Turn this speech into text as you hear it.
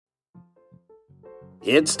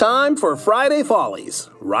It's time for Friday Follies,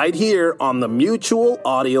 right here on the Mutual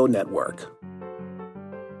Audio Network.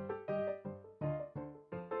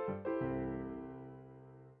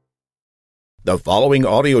 The following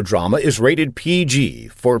audio drama is rated PG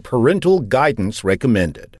for parental guidance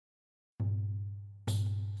recommended.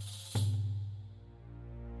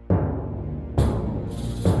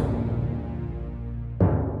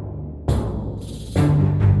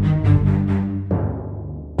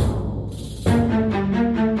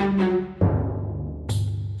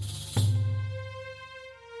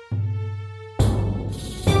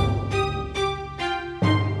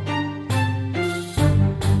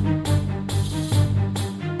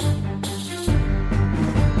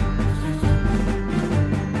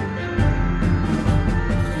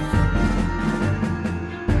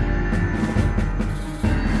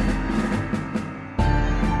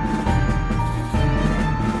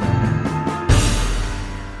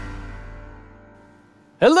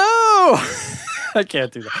 Hello! I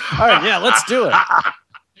can't do that. All right, yeah, let's do it.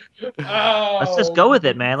 Let's just go with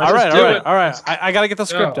it, man. Let's All just do it. right. I got to get the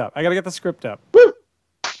script up. Been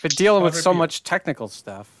dealing with so much technical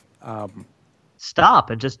stuff.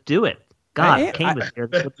 Stop and just do it. God, Kane was here.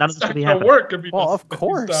 None of this would be happening. Well, of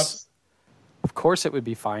course. Of course it would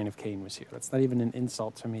be fine if Kane was here. That's not even an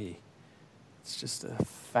insult to me. It's just a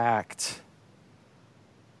fact.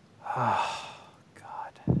 Oh,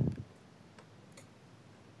 God.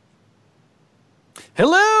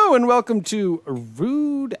 Hello and welcome to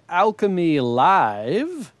Rude Alchemy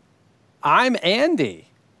Live. I'm Andy.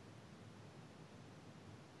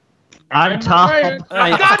 I'm Tom.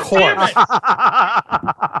 Of course.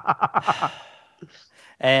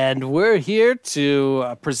 And we're here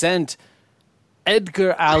to present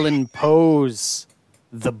Edgar Allan Poe's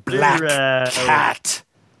The Black Cat.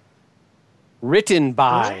 Written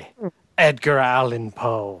by Edgar Allan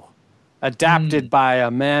Poe. Adapted by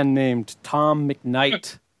a man named Tom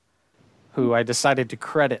McKnight, who I decided to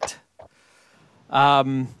credit.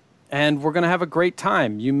 And we're going to have a great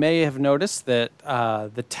time. You may have noticed that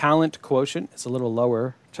the talent quotient is a little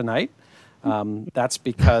lower tonight. That's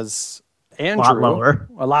because Andrew...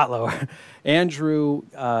 A lot lower. Andrew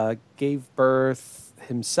gave birth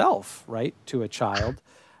himself, right, to a child.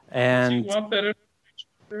 And... Do you want that?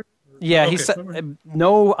 Yeah, Okay, he said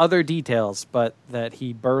no other details, but that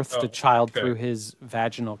he birthed a child through his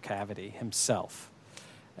vaginal cavity himself.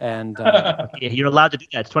 And Yeah, you're allowed to do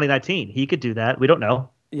that. It's 2019. He could do that. We don't know.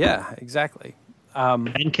 yeah, exactly.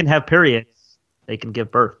 Men can have periods. They can give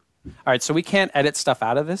birth. All right, so we can't edit stuff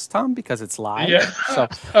out of this, Tom, because it's live. Yeah. So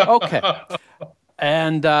okay.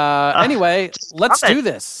 And anyway, let's do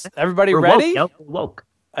this. Everybody We're ready? woke. Yep, we're woke.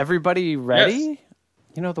 Everybody ready? Yes.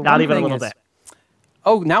 You know, the Not one even a thing little is, bit.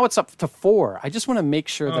 oh, now it's up to 4. I just want to make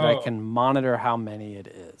sure that I can monitor how many it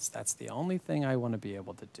is. That's the only thing I want to be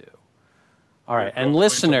able to do. All right, and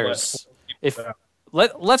listeners,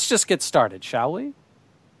 let's just get started, shall we?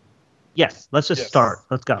 Yes, let's just start.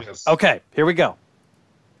 Let's go. Yes. Okay, here we go.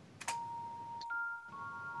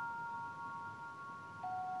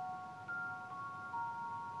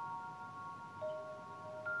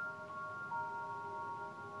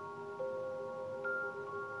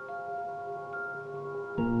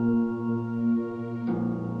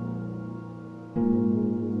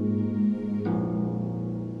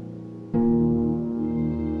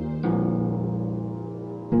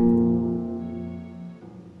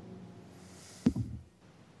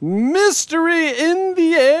 Mystery in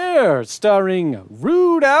the Air, starring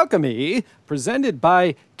Rude Alchemy, presented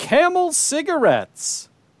by Camel Cigarettes.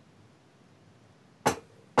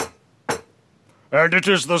 And it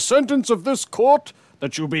is the sentence of this court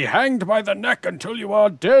that you be hanged by the neck until you are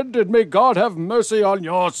dead, and may God have mercy on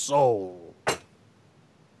your soul.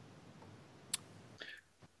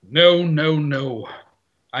 No, no, no.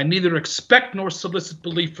 I neither expect nor solicit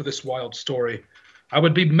belief for this wild story. I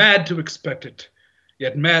would be mad to expect it.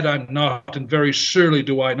 Yet mad I'm not, and very surely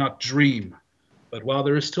do I not dream. But while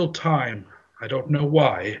there is still time, I don't know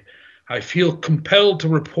why, I feel compelled to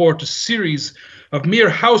report a series of mere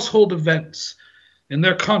household events. In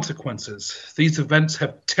their consequences, these events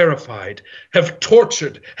have terrified, have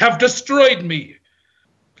tortured, have destroyed me.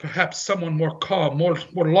 Perhaps someone more calm, more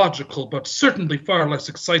logical, but certainly far less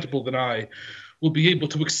excitable than I, will be able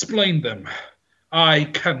to explain them. I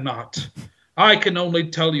cannot. I can only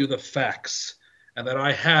tell you the facts, and that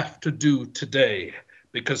I have to do today,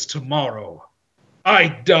 because tomorrow I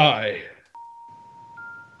die.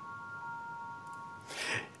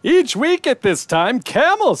 Each week at this time,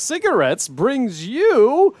 Camel Cigarettes brings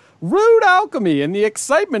you Rude Alchemy and the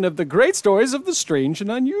excitement of the great stories of the strange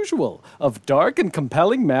and unusual, of dark and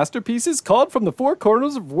compelling masterpieces called from the four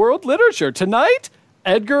corners of world literature. Tonight,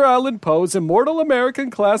 Edgar Allan Poe's immortal American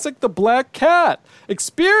classic, The Black Cat.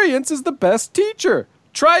 Experience is the best teacher.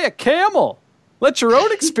 Try a camel. Let your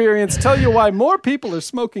own experience tell you why more people are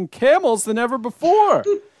smoking Camels than ever before.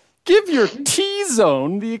 Give your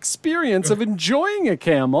T-zone the experience of enjoying a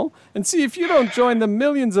Camel and see if you don't join the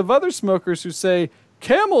millions of other smokers who say,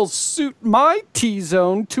 Camels suit my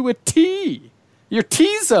T-zone to a T. Your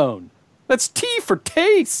T-zone. That's T for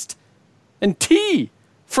taste. And T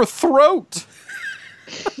for throat.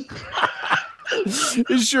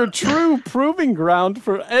 Is your true proving ground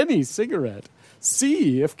for any cigarette.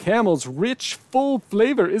 See if Camel's rich, full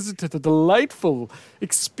flavor isn't a delightful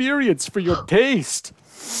experience for your taste.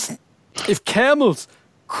 If Camel's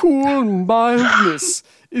cool mildness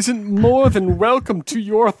isn't more than welcome to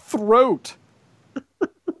your throat.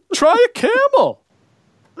 Try a Camel.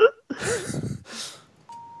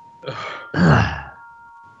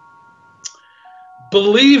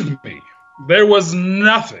 Believe me, there was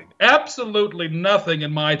nothing, absolutely nothing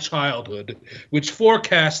in my childhood which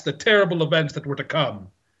forecast the terrible events that were to come.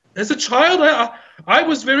 As a child, I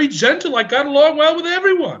was very gentle. I got along well with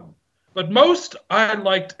everyone. But most, I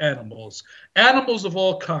liked animals of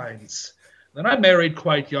all kinds. Then I married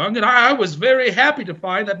quite young, and I was very happy to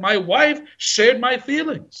find that my wife shared my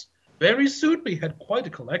feelings. Very soon we had quite a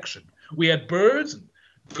collection. We had birds and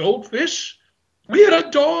goldfish. We had a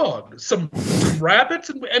dog, some rabbits,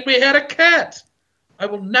 and we had a cat. I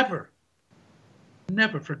will never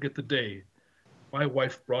forget the day my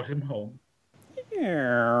wife brought him home.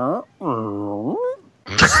 Oh,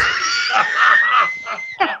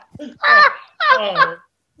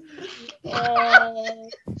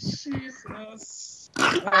 Jesus.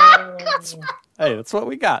 Hey, that's what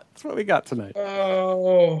we got. That's what we got tonight.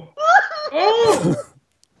 Oh,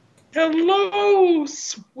 hello,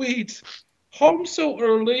 sweet. Home so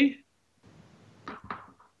early.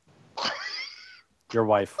 Your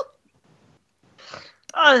wife.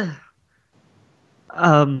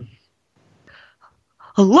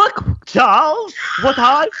 Look, Charles, what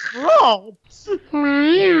I brought.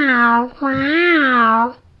 Meow,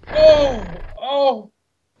 meow.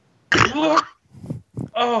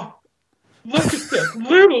 Look at that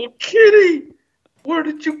little kitty. Where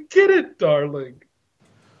did you get it, darling?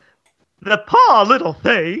 The poor little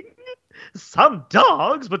thing. Some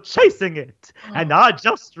dogs were chasing it, and I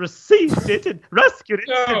just received it and rescued it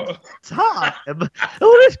in time.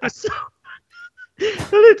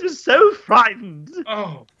 It was so frightened.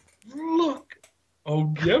 Oh, look.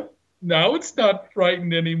 Oh, yep. Now it's not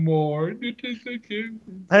frightened anymore.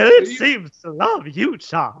 It seems to love you,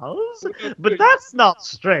 Charles. But that's not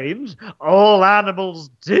strange. All animals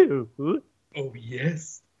do. Oh,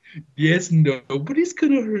 yes. Yes, nobody's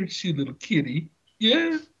gonna hurt you, little kitty.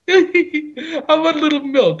 Yeah. How about a little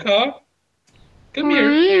milk, huh? Come here.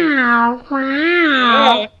 Meow,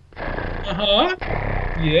 meow. Uh-huh.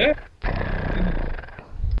 Yeah.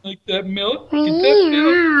 Like that milk? Get that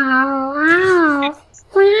milk.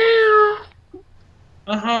 Meow.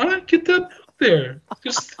 Uh-huh. Get that milk there.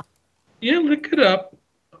 Just, lick it up.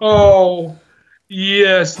 Oh,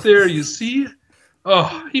 yes, there you see.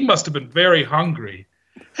 Oh, he must have been very hungry.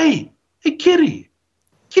 Hey, Kitty.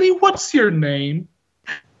 Kitty, what's your name?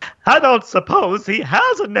 I don't suppose he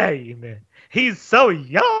has a name. He's so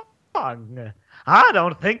young. I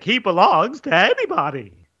don't think he belongs to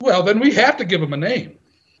anybody. Well, then we have to give him a name.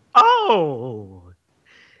 Oh,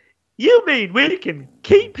 you mean we can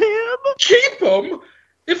keep him? Keep him?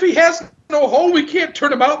 If he has no home, we can't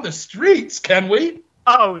turn him out in the streets, can we?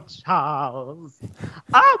 Oh, Charles,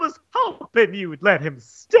 I was hoping you'd let him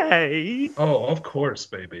stay. Oh, of course,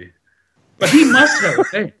 baby. But he must have a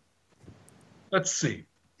name. Let's see.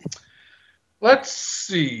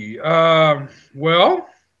 Well,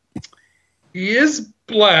 he is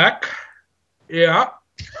black. Yeah.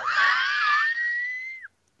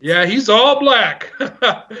 Yeah, he's all black.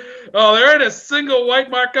 Oh, there ain't a single white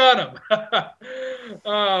mark on him.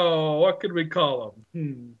 Oh, what could we call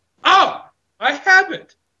him? Oh, I have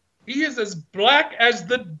it. He is as black as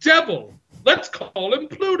the devil. Let's call him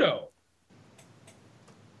Pluto.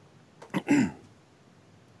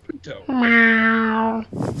 Pluto. Meow.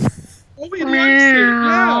 Oh, he likes it.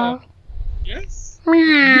 Yeah. Yes.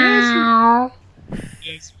 Meow.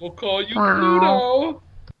 Yes, we'll call you Pluto.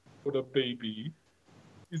 What a baby.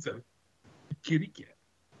 He's a kitty cat.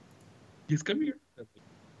 Yes, come here.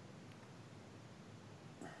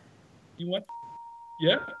 You want?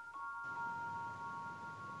 Yeah?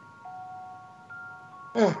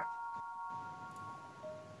 Oh.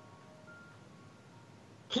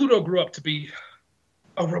 Pluto grew up to be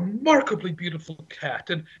a remarkably beautiful cat,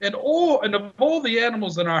 and of all the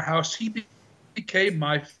animals in our house, he became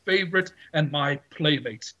my favorite and my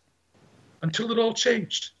playmate. Until it all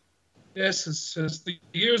changed. Yes, as the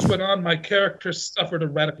years went on, my character suffered a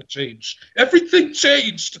radical change. Everything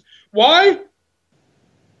changed. Why?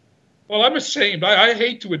 Well, I'm ashamed. I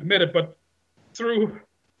hate to admit it, but through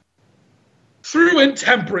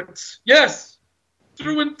intemperance. Yes,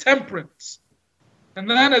 through intemperance. And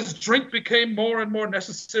then as drink became more and more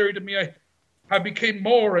necessary to me, I became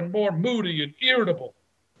more and more moody and irritable.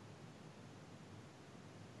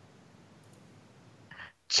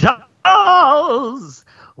 Charles,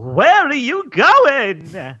 where are you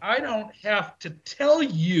going? I don't have to tell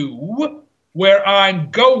you where I'm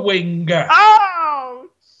going. Oh,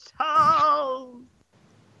 Charles,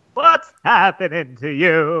 what's happening to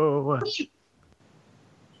you?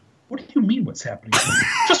 What do you mean what's happening to me?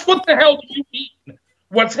 Just what the hell do you mean?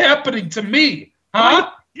 What's happening to me?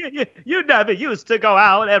 Huh? You never used to go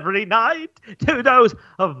out every night to those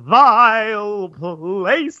vile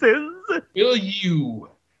places. Will you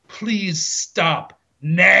please stop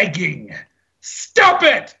nagging? Stop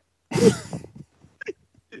it!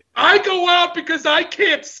 I go out because I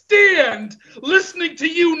can't stand listening to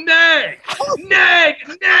you nag. Nag,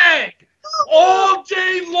 nag, all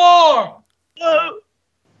day long.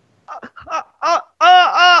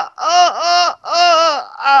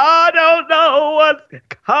 I don't know what's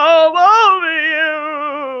come over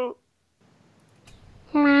you.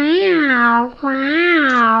 Meow,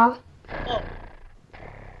 meow. Oh,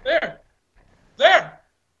 there.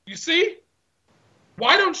 You see?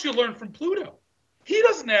 Why don't you learn from Pluto? He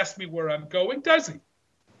doesn't ask me where I'm going, does he?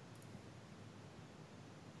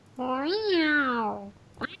 Meow.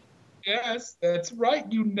 Yes, that's right.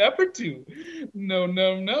 You never do. No.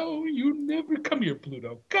 You never. Come here,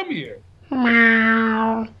 Pluto. Come here.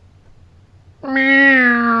 Meow.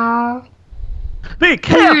 Meow. Be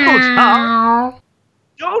careful, Charles. Meow.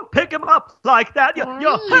 Don't pick him up like that.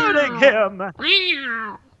 You're hurting him.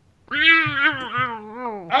 Meow.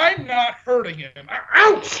 Meow. I'm not hurting him.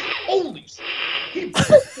 Ouch! Holy! You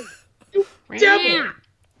devil!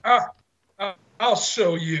 I'll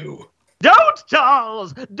show you. Don't,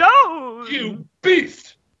 Charles. Don't. You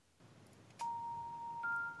beast!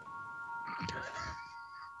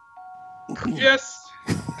 Yes.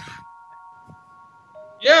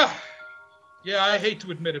 Yeah, I hate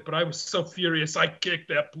to admit it, but I was so furious I kicked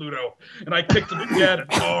that Pluto. And I kicked him again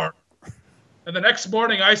and hard. And the next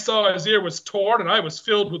morning I saw his ear was torn and I was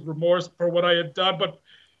filled with remorse for what I had done. But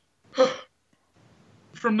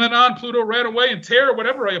from then on, Pluto ran away in terror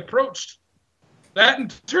whenever I approached. That in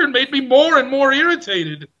turn made me more and more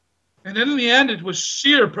irritated. And in the end, it was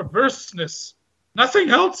sheer perverseness.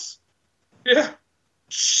 Nothing else. Yeah,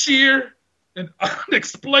 sheer and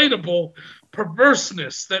unexplainable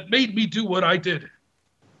perverseness that made me do what I did.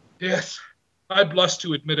 Yes, I blush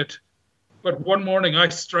to admit it. But one morning I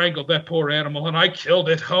strangled that poor animal and I killed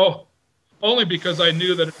it. Oh, only because I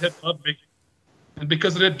knew that it had loved me. And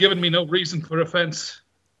because it had given me no reason for offense.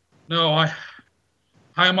 No, I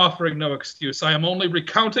am offering no excuse. I am only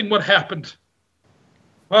recounting what happened.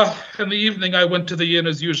 Well, in the evening I went to the inn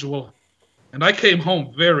as usual. And I came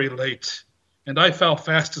home very late. And I fell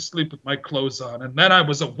fast asleep with my clothes on. And then I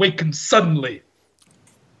was awakened suddenly.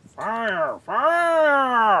 Fire!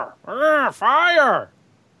 Fire! Fire!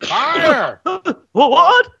 Fire!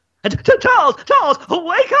 What? Charles,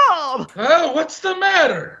 wake up! Oh, what's the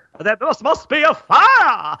matter? There must be a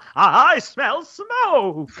fire! I smell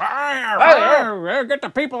smoke! Fire! Fire! Get the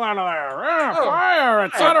people out of there! Fire,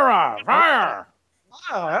 etc. Fire!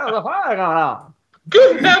 There's a fire going on.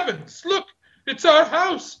 Good heavens! Look, it's our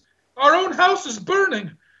house. Our own house is burning.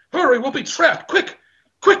 Hurry, we'll be trapped. Quick!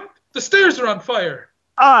 The stairs are on fire.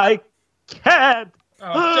 I can't.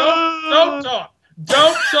 Don't talk.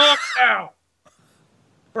 Don't talk now.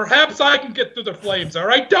 Perhaps I can get through the flames, all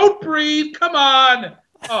right? Don't breathe. Come on.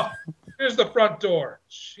 Oh, here's the front door.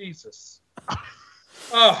 Jesus.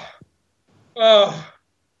 Oh,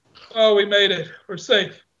 we made it. We're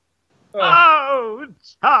safe. Oh,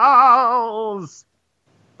 Charles.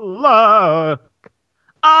 Look.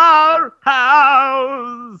 Our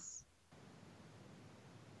house.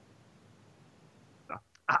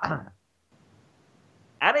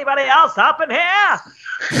 Anybody else up in here?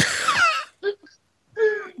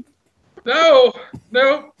 No,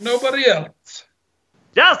 nobody else.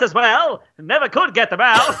 Just as well. Never could get them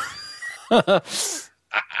out.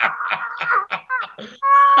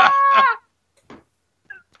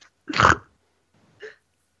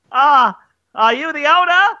 Are you the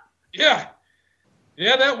owner? Yeah,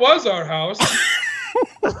 that was our house.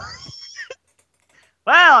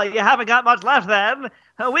 Well, you haven't got much left then.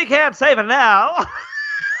 We can't save it now.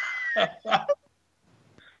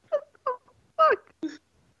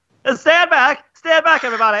 Stand back,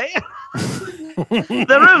 everybody.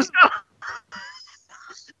 The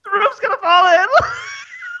roof's gonna fall in.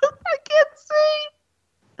 I can't see.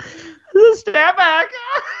 Stand back.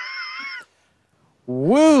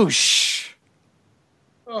 Whoosh!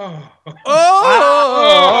 Oh.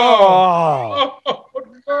 Oh! Oh,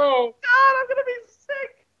 no. God, I'm gonna be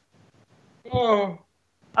sick. Oh.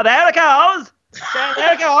 Oh, there it goes.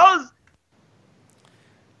 There it goes.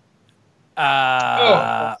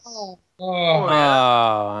 Oh.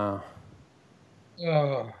 Oh.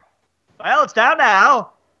 Oh. Well, it's down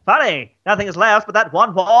now. Funny, nothing is left but that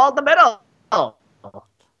one wall in the middle.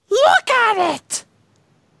 Look at it!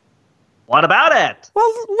 What about it?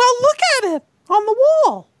 Well, look at it on the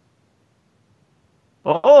wall.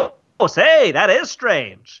 Oh, say, that is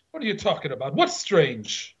strange. What are you talking about? What's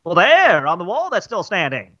strange? Well, there, on the wall that's still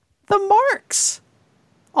standing. The marks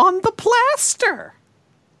on the plaster.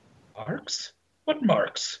 Marks? What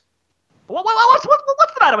marks? What's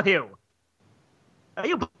the matter with you? Are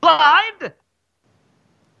you blind?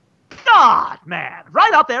 God, man,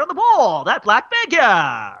 right up there on the wall, that black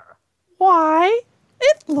figure. Why,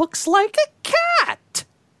 it looks like a cat.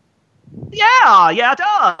 Yeah, it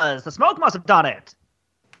does. The smoke must have done it.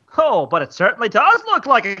 Oh, but it certainly does look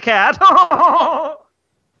like a cat.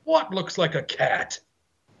 What looks like a cat?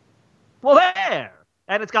 Well, there.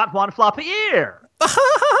 And it's got one floppy ear.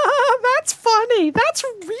 That's funny. That's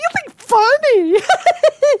really funny.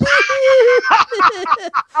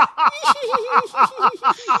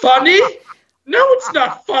 Funny? No, it's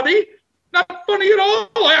not funny. Not funny at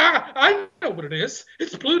all. I know what it is.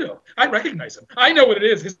 It's Pluto. I recognize him. I know what it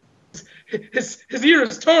is. His ear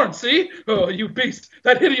is torn, see? Oh, you beast.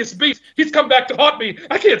 That hideous beast. He's come back to haunt me.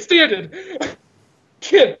 I can't stand it.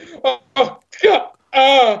 Kid.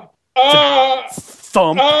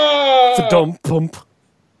 Thump. Thump pump.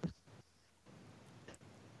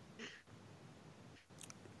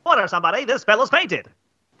 Order somebody, this fellow's painted.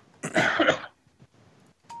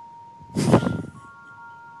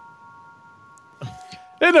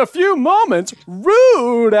 In a few moments,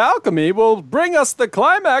 Rude Alchemy will bring us the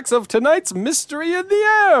climax of tonight's Mystery in the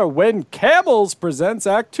Air when Camels presents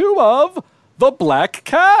Act 2 of The Black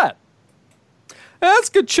Cat.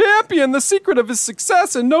 Ask a champion the secret of his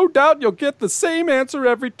success, and no doubt you'll get the same answer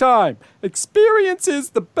every time. Experience is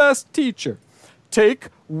the best teacher. Take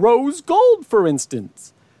Rose Gold, for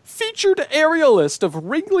instance. Featured aerialist of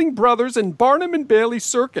Ringling Brothers and Barnum and Bailey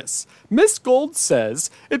Circus. Miss Gold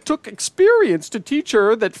says it took experience to teach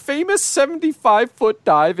her that famous 75-foot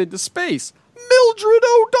dive into space. Mildred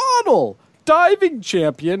O'Donnell, diving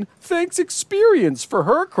champion, thanks experience for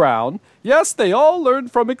her crown. Yes, they all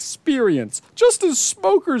learned from experience, just as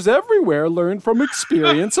smokers everywhere learn from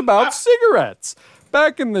experience about cigarettes.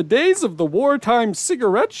 Back in the days of the wartime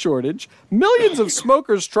cigarette shortage, millions of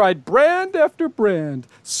smokers tried brand after brand,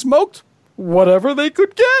 smoked whatever they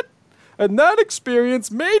could get. And that experience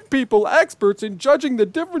made people experts in judging the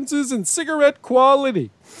differences in cigarette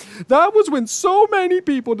quality. That was when so many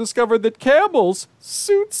people discovered that Camels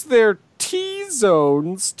suits their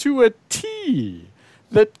T-zones to a T.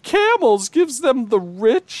 That Camels gives them the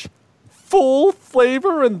rich, full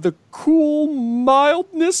flavor and the cool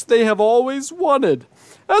mildness they have always wanted.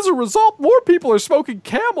 As a result, more people are smoking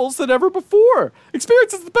Camels than ever before.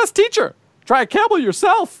 Experience is the best teacher. Try a Camel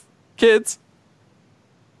yourself, kids.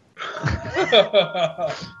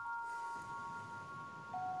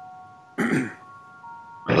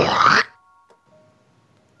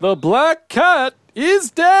 The black cat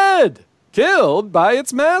is dead, killed by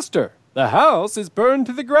its master. The house is burned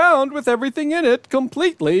to the ground with everything in it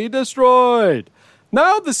completely destroyed.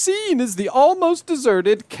 Now the scene is the almost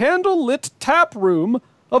deserted, candle-lit tap room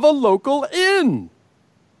of a local inn.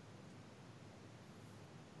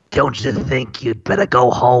 Don't you think you'd better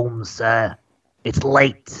go home, sir? It's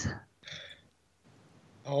late.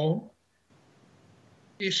 Oh?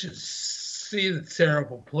 You should see the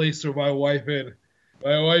terrible place where my wife and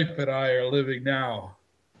I are living now.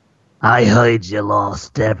 I heard you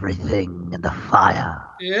lost everything in the fire.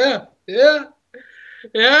 Yeah,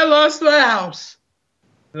 I lost my house.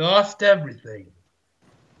 Lost everything.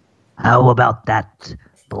 How about that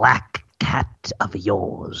black cat of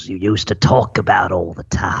yours you used to talk about all the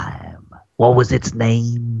time? What was its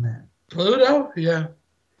name? Pluto? Yeah,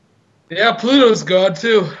 Pluto's gone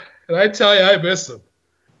too. And I tell you, I miss him.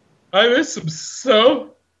 I miss him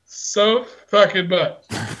so fucking much.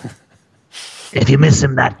 If you miss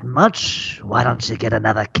him that much, why don't you get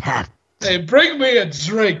another cat? Hey, bring me a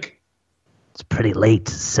drink. It's pretty late,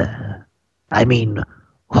 sir. I mean,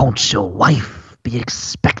 won't your wife be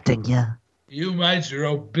expecting you? You mind your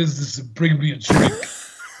own business and bring me a drink.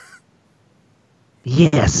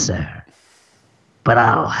 Yes, sir. But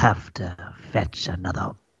I'll have to fetch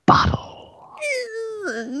another bottle.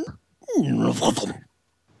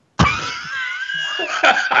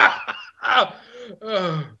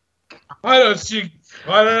 Why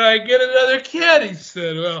don't I get another cat, he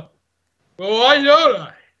said. Well, why don't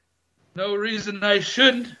I? No reason I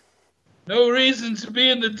shouldn't. No reason to be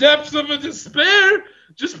in the depths of a despair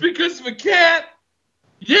just because of a cat.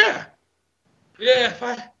 Yeah, if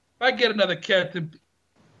I get another cat, then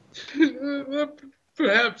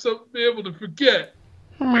perhaps I'll be able to forget.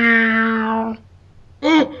 Meow.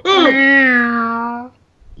 Oh! Meow.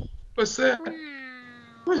 What's that?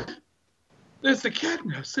 What? There's a cat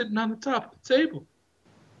now sitting on the top of the table.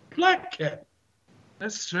 Black cat.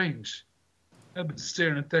 That's strange. I've been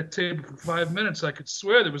staring at that table for 5 minutes. I could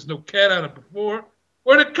swear there was no cat on it before.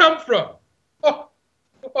 Where'd it come from? Oh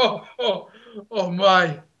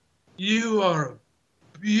my. You are a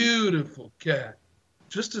beautiful cat.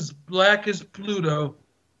 Just as black as Pluto.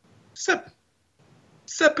 Except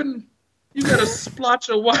you got a splotch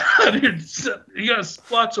of white on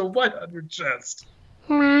your chest.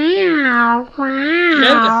 Meow.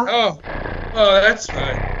 Meow. Oh, that's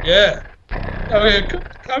right. Yeah. Okay,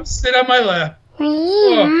 come sit on my lap.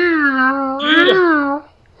 Meow.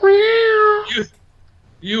 Meow.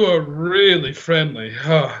 You are really friendly.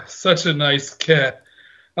 Oh, such a nice cat.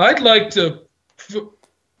 I'd like to.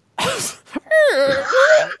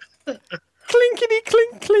 Clinkety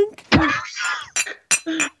clink clink.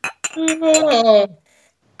 Oh,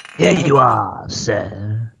 Here you are,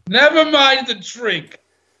 sir. never mind the drink.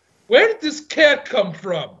 Where did this cat come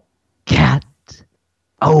from? Cat.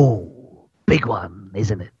 Oh, big one,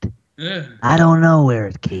 isn't it? Yeah. I don't know where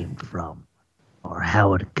it came from, or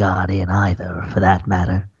how it got in either, for that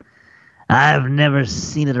matter. I've never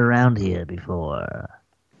seen it around here before.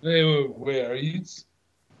 Wait, are you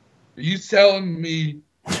telling me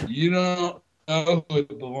you don't know who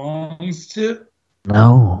it belongs to?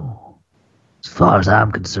 No. As far as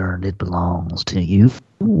I'm concerned, it belongs to you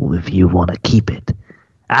if you want to keep it.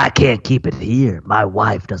 I can't keep it here. My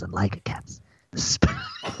wife doesn't like cats.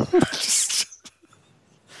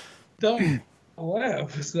 Don't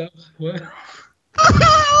laugh. Is that what?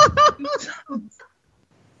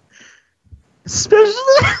 Especially.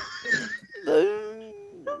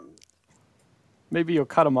 Maybe you'll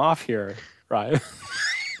cut him off here, right?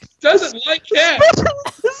 Doesn't like cats.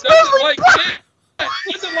 Doesn't like cats.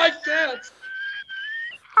 Doesn't like cats.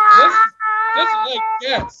 Doesn't like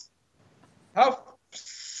cats. How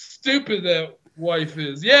stupid that wife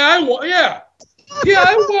is. I want it.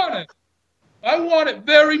 I want it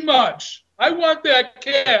very much. I want that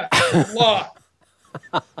cat a lot.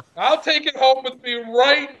 I'll take it home with me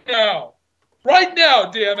right now. Right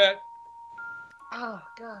now, damn it. Oh,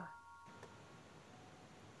 God.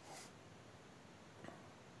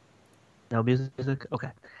 No music?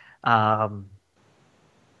 Okay.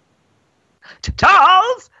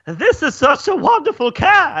 Charles, this is such a wonderful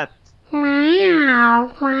cat.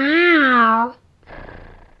 Meow. Meow.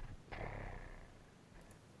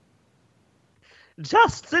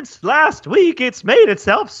 Just since last week, it's made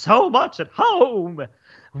itself so much at home.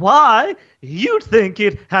 Why, you'd think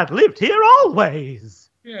it had lived here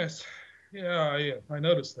always. Yes. Yeah, I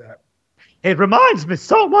noticed that. It reminds me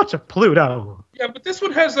so much of Pluto. Yeah, but this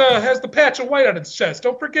one has the patch of white on its chest.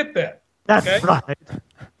 Don't forget that. That's okay? right.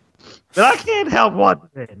 But I can't help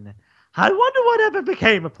wondering. I wonder whatever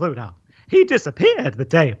became of Pluto. He disappeared the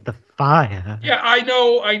day of the fire. Yeah, I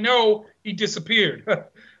know he disappeared.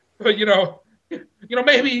 But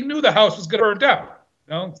maybe he knew the house was gonna burn down.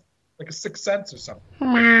 Like a sixth sense or something.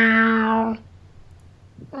 Meow.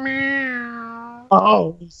 Meow.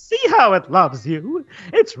 Oh, see how it loves you?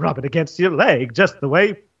 It's rubbing against your leg just the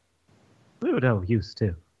way Pluto used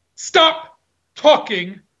to. Stop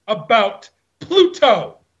talking about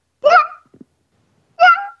Pluto. What?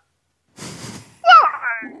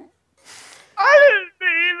 I didn't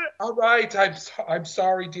mean. All right, I'm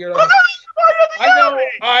sorry, dear. Why I know.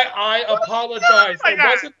 I apologize. It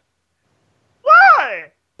wasn't.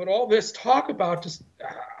 Why? But all this talk about just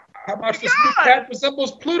how much this new cat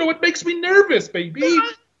resembles Pluto, it makes me nervous, baby.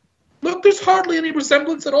 Look, there's hardly any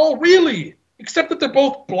resemblance at all, really, except that they're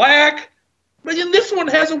both black. I mean, this one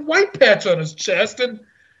has a white patch on his chest, and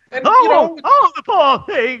the poor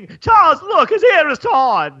thing. Charles, look, his hair is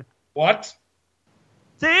torn. What?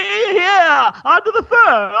 See, here, under the fur.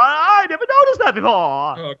 I never noticed that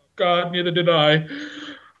before. Oh, God, neither did I.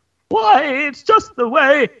 Why, it's just the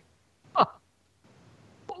way...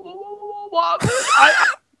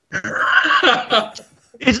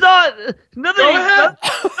 It's not... Nothing... Go ahead.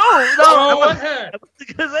 No. Go ahead.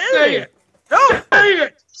 Because Say it. No. Say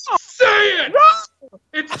it. say it!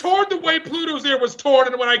 It's torn the way Pluto's ear was torn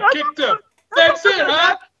and when I kicked him. That's it,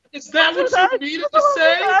 huh? Is that what you needed to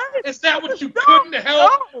say? Is that what you couldn't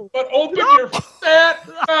help but open your fat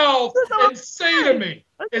mouth and say to me?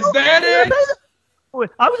 Is that it?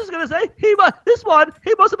 I was just gonna say he must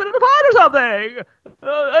have been in a fight or something.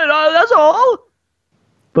 That's all.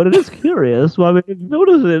 But it is curious why we didn't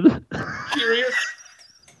notice it. Curious?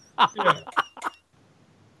 Yeah.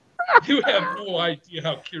 You have no idea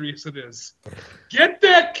how curious it is. Get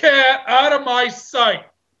that cat out of my sight.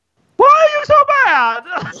 Why are you so bad?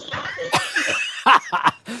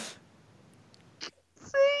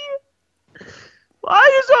 See? Why are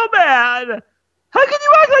you so bad? How can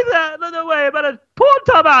you act like that in a way about a poor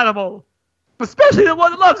dumb animal? Especially the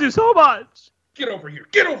one that loves you so much. Get over here.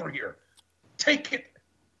 Get over here. Take it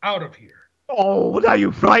out of here. Oh, now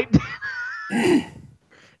you frightened. Now you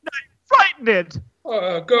frightened it.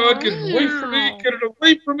 Oh, God, get it away from me. Get it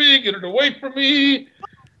away from me. Get it away from me.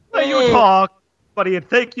 When you talk, what do you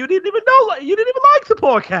think? You didn't even like the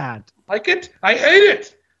poor cat. Like it? I hate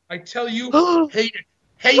it. I tell you, hate it.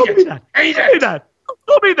 Hate Don't it. be that. Hate Don't be it. that.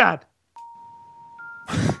 Don't be that.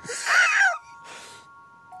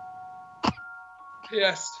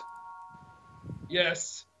 Yes.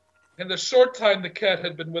 Yes. In the short time the cat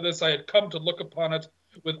had been with us, I had come to look upon it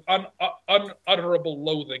with unutterable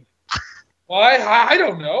loathing. Why? I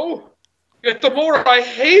don't know. Yet the more I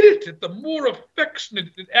hated it, the more affectionate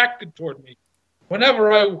it acted toward me.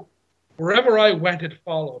 Wherever I went, it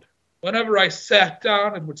followed. Whenever I sat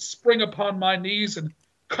down, it would spring upon my knees and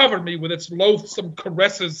cover me with its loathsome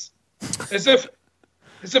caresses, as if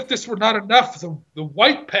this were not enough. The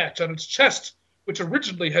white patch on its chest, which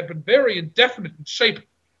originally had been very indefinite in shape,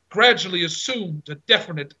 gradually assumed a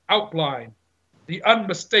definite outline, the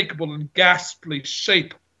unmistakable and ghastly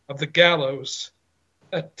shape of the gallows,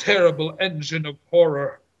 a terrible engine of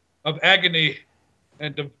horror, of agony,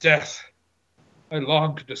 and of death. I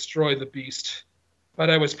longed to destroy the beast, but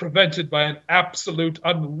I was prevented by an absolute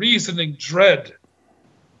unreasoning dread.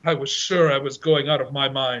 I was sure I was going out of my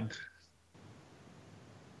mind.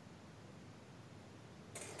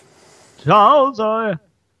 Charles, are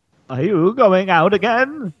you going out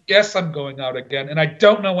again? Yes, I'm going out again, and I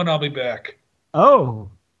don't know when I'll be back. Oh.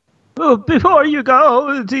 Well, before you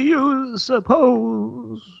go, do you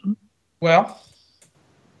suppose... Well,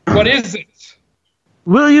 what is it?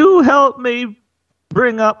 Will you help me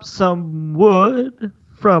bring up some wood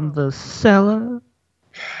from the cellar?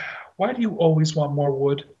 Why do you always want more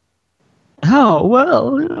wood? Oh,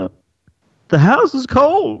 well, the house is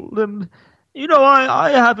cold, and,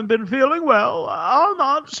 I haven't been feeling well. I'm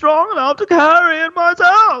not strong enough to carry it myself.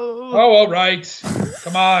 Oh, all right.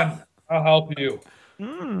 Come on. I'll help you.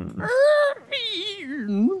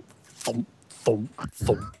 Thump, thump,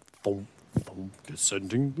 thump, thump, thump,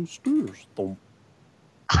 descending the stairs. Thump.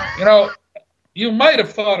 You might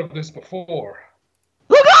have thought of this before.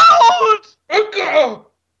 Look out! Look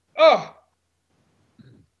out! Oh.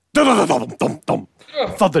 Thump, thump, thump, thump.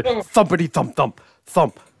 Thump it, thumpity, thump, thump,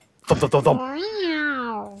 thump, thump, thump, thump, thump,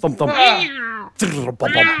 Meow. thump, thump. Meow. Bum,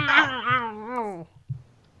 bum.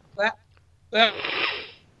 That.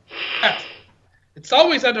 It's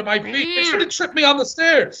always under my feet. It should have tripped me on the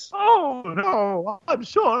stairs. Oh, no, I'm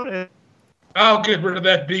sure I'll get rid of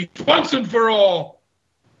that beast once and for all.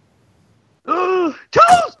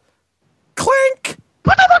 Charles! Clink!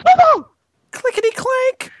 Clickety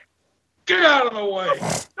clank! Get out of the way.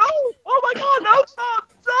 No! Oh, my God, no,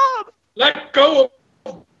 stop! Let go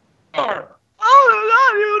of her. Oh,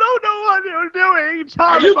 God, you don't know what you're doing,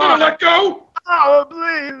 Charles. Are you going to let go? Oh,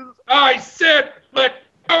 please. I said let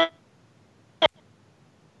go.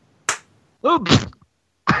 Oops.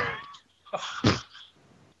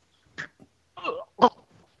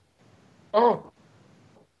 Oh.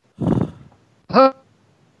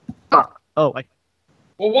 Oh, I...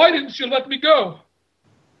 Well, why didn't you let me go?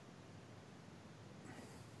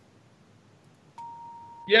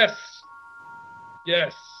 Yes.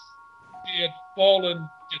 Yes. She had fallen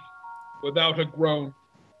without a groan.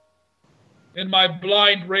 In my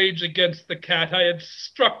blind rage against the cat, I had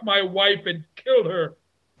struck my wife and killed her.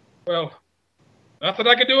 Well, nothing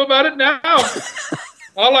I can do about it now.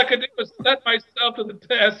 All I could do was set myself to the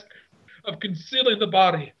task of concealing the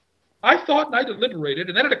body. I thought and I deliberated,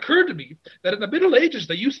 and then it occurred to me that in the Middle Ages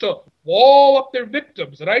they used to wall up their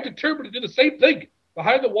victims, and I determined to do the same thing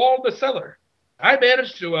behind the wall in the cellar. I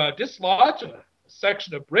managed to dislodge a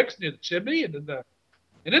section of bricks near the chimney, and in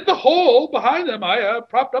the hole behind them I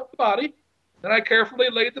propped up the body. Then I carefully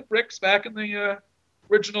laid the bricks back in the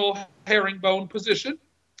original herringbone position.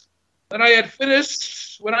 When I had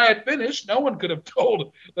finished, no one could have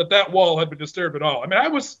told that wall had been disturbed at all. I mean, I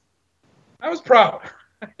was I was proud.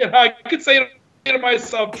 I could say to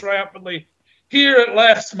myself triumphantly, here at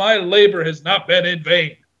last my labor has not been in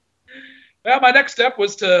vain. Well, my next step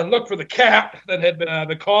was to look for the cat that had been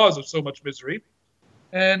the cause of so much misery.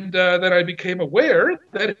 And then I became aware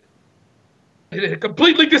that it had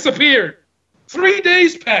completely disappeared. 3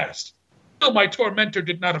 days passed. Still my tormentor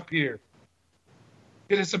did not appear.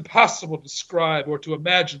 It is impossible to describe or to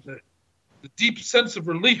imagine the deep sense of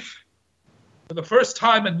relief. For the first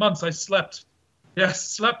time in months I slept. Yes,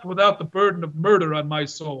 slept without the burden of murder on my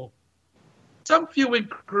soul. Some few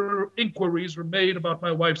inquiries were made about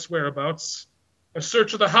my wife's whereabouts. A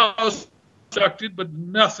search of the house was conducted, but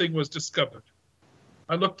nothing was discovered.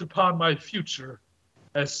 I looked upon my future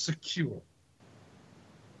as secure.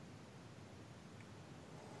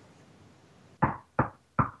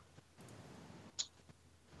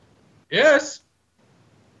 Yes?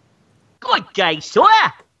 Good day,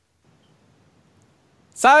 Sawyer.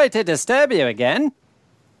 Sorry to disturb you again.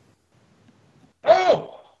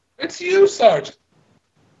 Oh, it's you, Sergeant.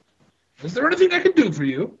 Is there anything I can do for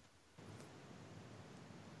you?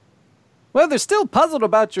 Well, they're still puzzled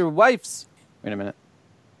about your wife's... Wait a minute.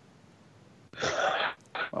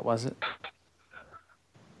 What was it?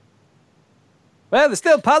 Well, they're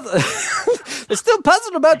still puzzled. They're still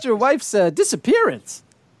puzzled about your wife's disappearance.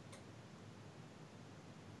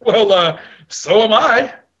 Well, so am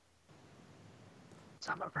I.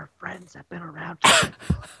 Some of her friends have been around.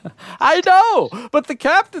 I know, but the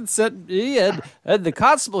captain sent me and the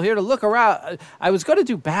constable here to look around. I was going to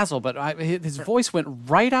do Basil, but his voice went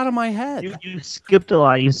right out of my head. You skipped a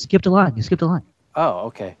line. You skipped a line. Oh,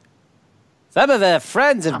 okay. Some of their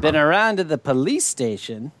friends have been around at the police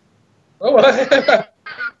station. Oh, what's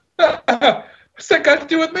that got to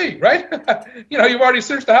do with me, right? You've already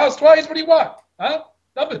searched the house twice. What do you want? Huh?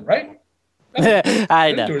 Nothing, right?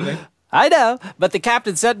 Nothing. I know, but the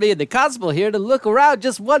captain sent me and the constable here to look around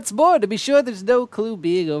just once more to be sure there's no clue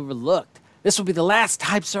being overlooked. This will be the last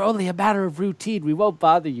time, sir. Only a matter of routine. We won't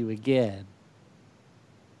bother you again.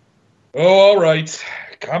 Oh, all right.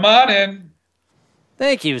 Come on in.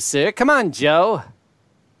 Thank you, sir. Come on, Joe.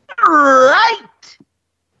 Right.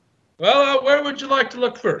 Well, where would you like to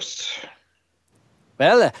look first?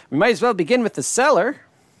 Well, we might as well begin with the cellar.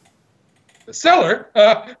 The cellar?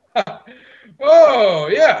 Oh,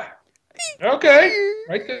 yeah. Okay.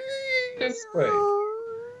 Right this way.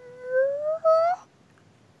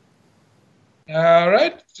 All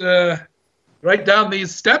right. Right down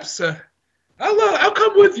these steps. I'll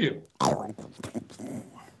come with you.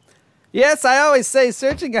 Yes, I always say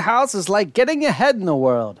searching a house is like getting ahead in the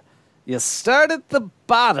world. You start at the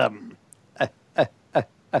bottom.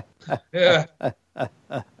 Yeah.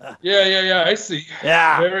 Yeah, I see.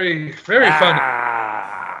 Yeah. Very funny.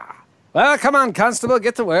 Well, come on, Constable,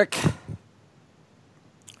 get to work.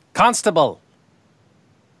 Constable.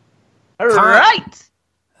 Right.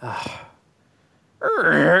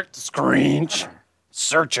 Screech.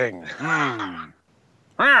 Searching.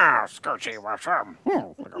 Searching.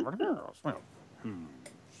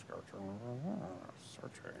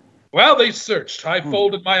 While they searched, I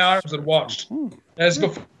folded my arms and watched. As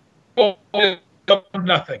before,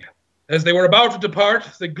 nothing. As they were about to depart,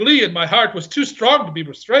 the glee in my heart was too strong to be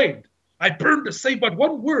restrained. I burned to say but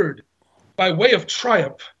one word, by way of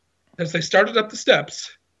triumph. As they started up the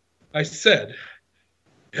steps, I said,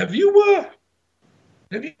 Have you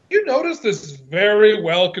noticed this very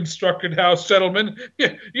well-constructed house, gentlemen?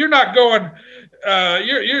 You're not going.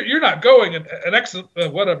 You're not going an excellent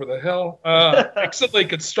whatever the hell excellently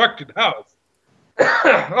constructed house.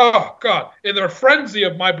 Oh God! In the frenzy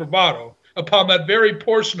of my bravado, upon that very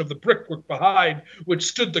portion of the brickwork behind which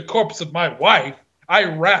stood the corpse of my wife, I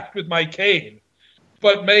rapped with my cane.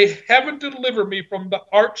 But may heaven deliver me from the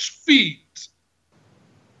arch fiends.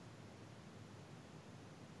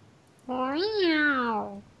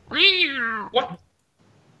 Meow. Meow. What?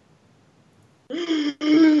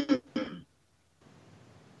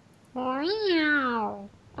 Meow.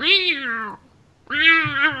 Meow.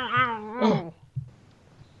 Meow.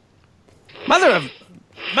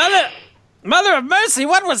 Mother of mercy,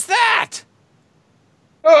 what was that?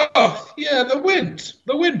 Oh, yeah, the wind.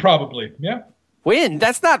 The wind, probably, yeah? Wind?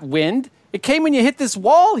 That's not wind. It came when you hit this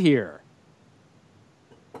wall here.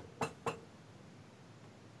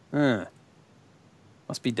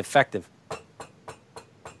 Must be defective.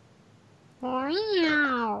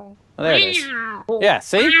 Meow. Oh, there it is. Yeah,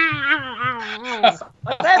 see?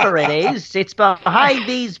 Whatever it is, it's behind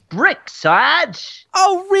these bricks, Sarge.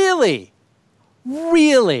 Oh, really?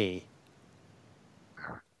 Really?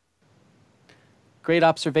 Great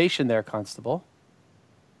observation there, Constable.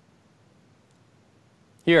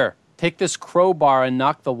 Here, take this crowbar and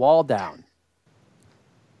knock the wall down.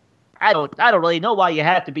 I don't really know why you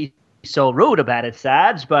have to be so rude about it,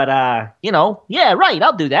 Sarge, but, yeah, right,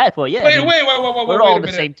 I'll do that for you. Wait, I mean, wait, we're all on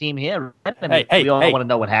the same team here. Right? I mean, Hey, we all hey, want to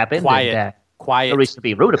know what happened. quiet, And, quiet. no reason to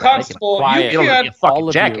be rude about Constable, Quiet. it. You don't have to be a All fucking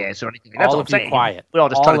of jackass you. or anything. That's All all I'm of you saying. quiet. We're all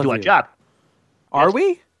just All trying to of do our you. job. Are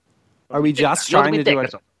we? Are we just You don't trying be to a dick, do it?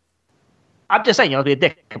 that's all. I'm just saying, you don't be a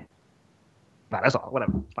dick. That's all.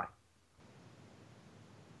 Whatever. It's fine.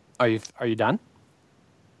 Are you done?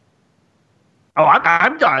 Oh,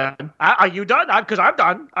 I'm done. Are you done? Because I'm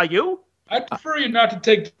done. Are you? I'd prefer you not to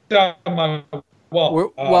take down my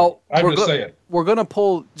wall. I'm just saying. We're going to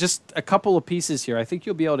pull just a couple of pieces here. I think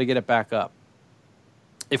you'll be able to get it back up.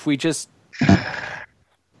 If we just...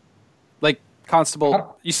 like,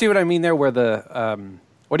 Constable, you see what I mean there where the...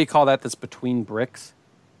 what do you call that that's between bricks?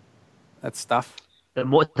 That stuff? The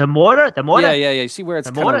mortar? The mortar? Yeah. You see where it's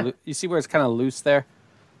kind of you see where it's kind of loose there?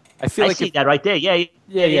 I feel like see that right there. Yeah. I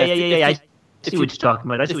see what you're talking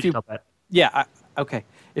about. Yeah, okay.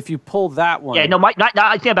 If you pull that one... Yeah, no,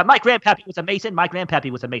 I stand by. My grandpappy was a mason.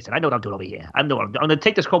 I know what I'm doing over here. I'm going to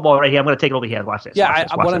take this crowbar right here. I'm going to take it over here. Watch this. Yeah,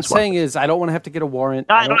 what I'm saying is I don't want to have to get a warrant.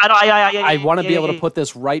 I want to be able to put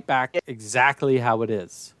this right back exactly how it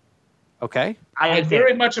is. Okay? I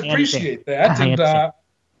very much appreciate that. And a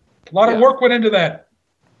lot of work went into that.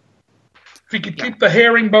 If you could keep the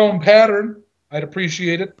herringbone pattern, I'd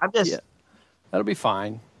appreciate it. I'm just... That'll be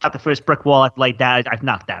fine. Not the first brick wall I've laid down. I've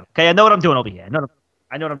knocked down. Okay, I know what I'm doing over here. I know what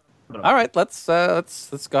I'm doing. All right, let's go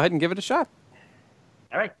ahead and give it a shot.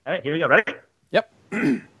 All right, here we go. Ready? Yep.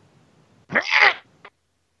 Okay.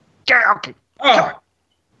 Oh,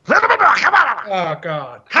 Come on. oh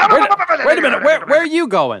God. Wait a minute. Where are you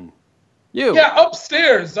going? You? Yeah,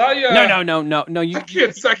 upstairs. No. You I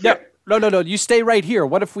can't. No. You stay right here.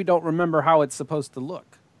 What if we don't remember how it's supposed to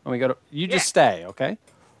look? When we go to, you just stay, okay?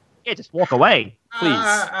 Yeah, just walk away. Please.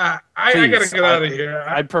 I gotta get out of here.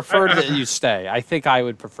 I'd prefer that you stay. I think I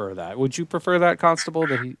would prefer that. Would you prefer that, Constable,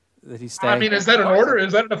 that he stay? I mean, is that an order?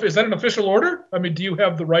 Is that an official order? I mean, do you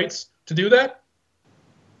have the rights to do that?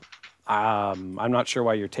 I'm not sure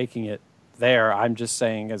why you're taking it there. I'm just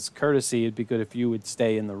saying, as courtesy, it'd be good if you would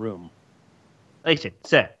stay in the room. Listen,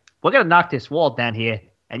 sir, we're going to knock this wall down here,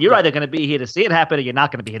 and you're either going to be here to see it happen or you're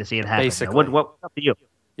not going to be here to see it happen. Basically. What's up to you?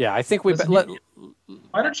 Yeah, I think we...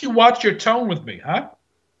 Why don't you watch your tone with me, huh?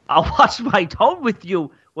 I'll watch my tone with you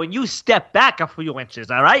when you step back a few inches,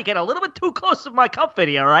 all right? Get a little bit too close to my comfort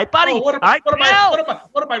here, all right, buddy? Oh, what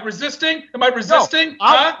am I resisting? Am I resisting? No,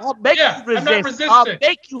 I'll make you resist. I'm not resisting. I'll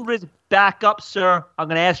make you back up, sir. I'm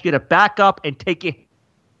going to ask you to back up and take your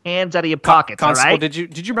hands out of your pockets, Constable, all right? did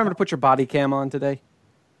you remember to put your body cam on today?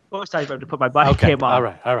 Of course I remember to put my body cam on.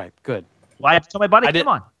 All right, good. Why have to put my body cam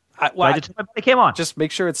on? Why did you put my body cam on? Just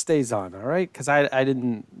make sure it stays on, all right? Because I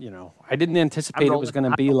didn't anticipate it was going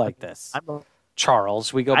to be like this.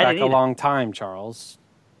 Charles, we go back a long time, Charles.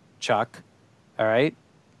 Chuck, all right?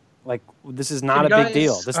 Like, this is not a big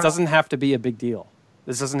deal. This doesn't have to be a big deal.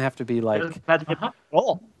 This doesn't have to be like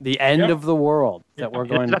the end of the world that we're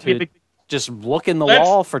going to just look in the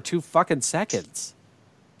wall for 2 fucking seconds.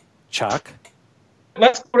 Chuck,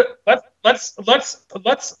 let's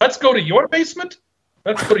go to your basement.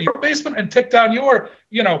 Let's go to your basement and take down your,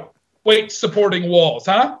 weight supporting walls,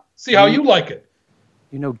 huh? See how you like it.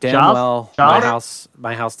 You know damn well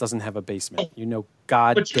my house doesn't have a basement. You know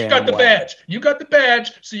goddamn But you got the badge. You got the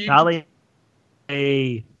badge, so you. Charlie,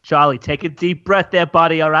 hey, Charlie, take a deep breath there,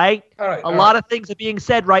 buddy. All right. All right. A lot of things are being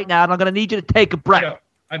said right now, and I'm going to need you to take a breath.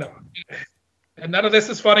 I know. And none of this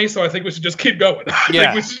is funny, so I think we should just keep going.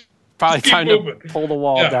 Yeah. Probably time to pull the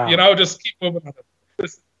wall down. Just keep moving on it.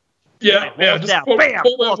 Just down. pull Bam,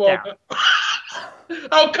 that wall down. down.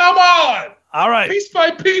 Oh, come on! All right. Piece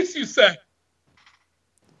by piece, you said.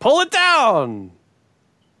 Pull it down.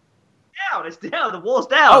 It's down. The wall's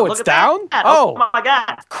down. Oh, Look it's at down? that. Oh. My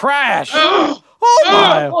God. Crash. Oh,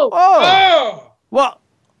 my. oh.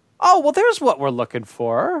 Well, there's what we're looking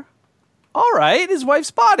for. All right, his wife's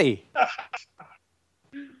body.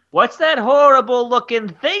 What's that horrible looking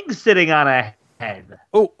thing sitting on her head?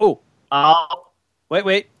 Oh.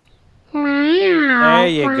 Wait. There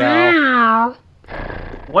you go.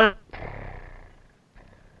 What?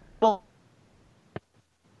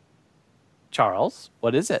 Charles,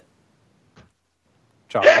 what is it?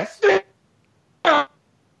 Charles? It's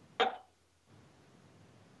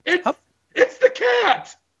the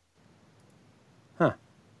cat. Huh.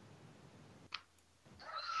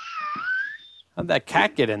 How'd that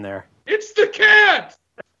cat get in there? It's the cat.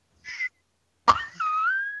 You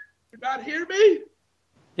not hear me?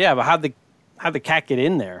 Yeah, but how'd the cat get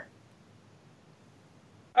in there?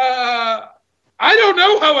 I don't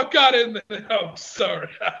know how it got in there. Oh, sorry.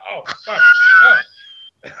 Oh.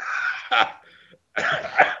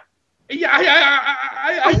 Yeah,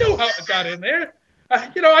 I know how it got in there.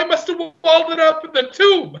 I must have walled it up in the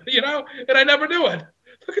tomb, and I never knew it.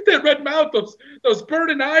 Look at that red mouth, those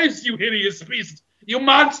burning eyes, you hideous beast. You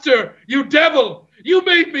monster, you devil. You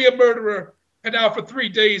made me a murderer. And now for 3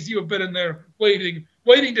 days you have been in there waiting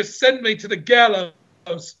to send me to the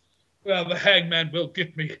gallows. Well, the hangman will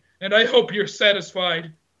get me, and I hope you're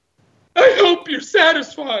satisfied. I hope you're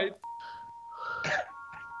satisfied.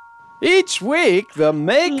 Each week, the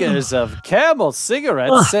makers of Camel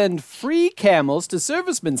cigarettes send free Camels to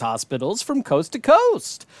servicemen's hospitals from coast to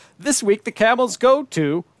coast. This week, the Camels go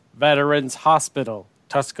to Veterans Hospital,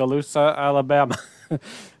 Tuscaloosa, Alabama.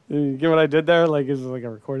 You get what I did there? Like, it's like a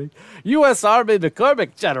recording. U.S. Army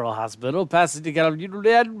McCormick General Hospital,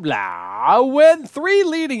 Pasadena, blah. When 3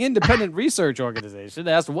 leading independent research organizations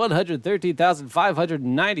asked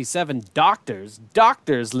 113,597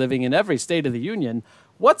 doctors living in every state of the union,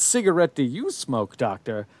 what cigarette do you smoke,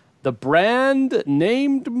 doctor? The brand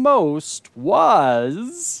named most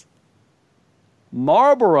was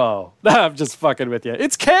Marlboro. I'm just fucking with you.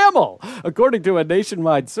 It's Camel. According to a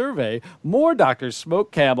nationwide survey, more doctors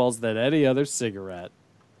smoke Camels than any other cigarette.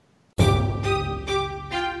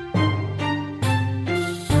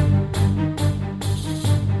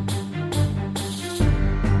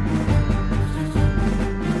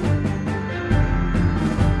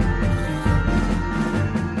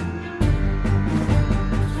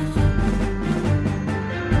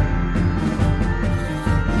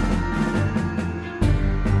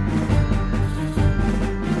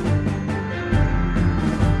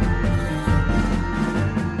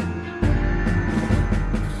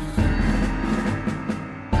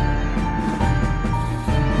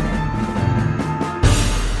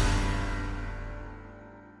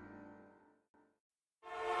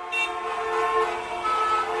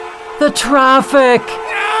 The traffic!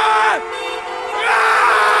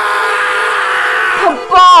 The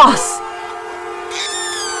boss!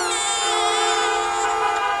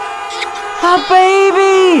 The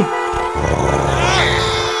baby!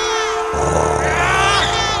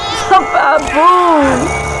 The baboon!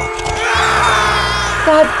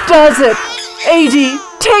 That does it! AD,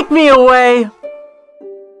 take me away!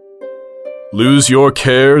 Lose your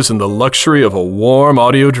cares in the luxury of a warm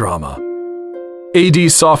audio drama.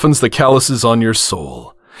 AD softens the calluses on your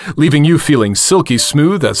soul, leaving you feeling silky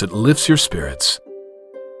smooth as it lifts your spirits.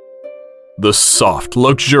 The soft,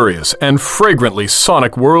 luxurious, and fragrantly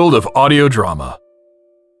sonic world of audio drama.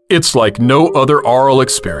 It's like no other aural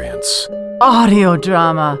experience. Audio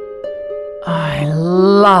drama. I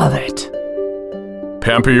love it.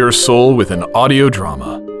 Pamper your soul with an audio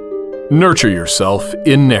drama. Nurture yourself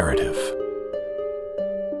in narrative.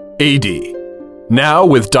 AD. Now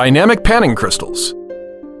with dynamic panning crystals.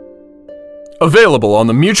 Available on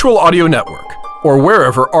the Mutual Audio Network or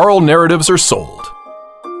wherever aural narratives are sold.